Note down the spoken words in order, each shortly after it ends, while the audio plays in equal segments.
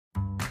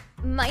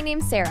My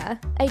name's Sarah.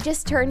 I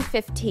just turned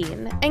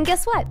 15, and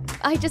guess what?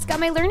 I just got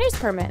my learner's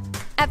permit.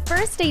 At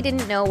first, I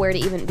didn't know where to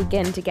even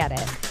begin to get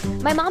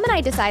it. My mom and I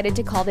decided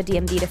to call the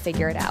DMV to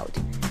figure it out.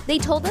 They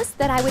told us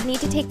that I would need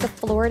to take the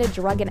Florida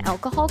Drug and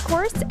Alcohol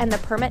course and the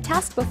permit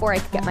test before I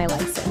could get my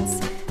license.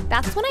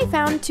 That's when I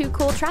found Too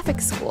Cool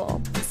Traffic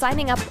School.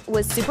 Signing up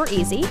was super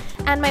easy,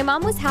 and my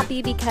mom was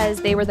happy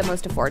because they were the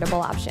most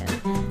affordable option.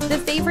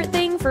 The favorite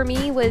thing for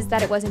me was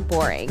that it wasn't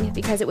boring,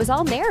 because it was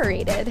all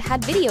narrated,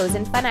 had videos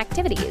and fun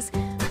activities.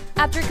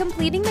 After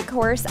completing the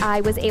course,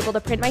 I was able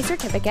to print my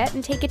certificate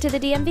and take it to the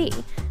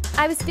DMV.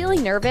 I was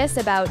feeling nervous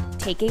about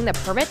taking the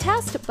permit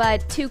test,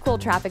 but Too Cool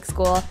Traffic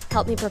School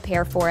helped me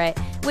prepare for it,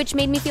 which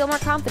made me feel more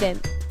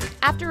confident.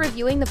 After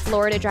reviewing the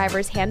Florida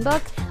Driver's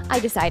Handbook, I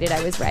decided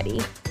I was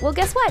ready. Well,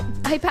 guess what?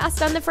 I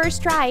passed on the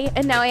first try,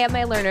 and now I have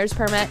my learner's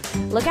permit.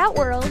 Look out,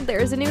 world,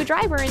 there's a new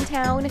driver in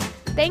town.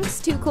 Thanks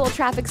to Too Cool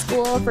Traffic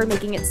School for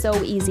making it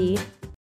so easy.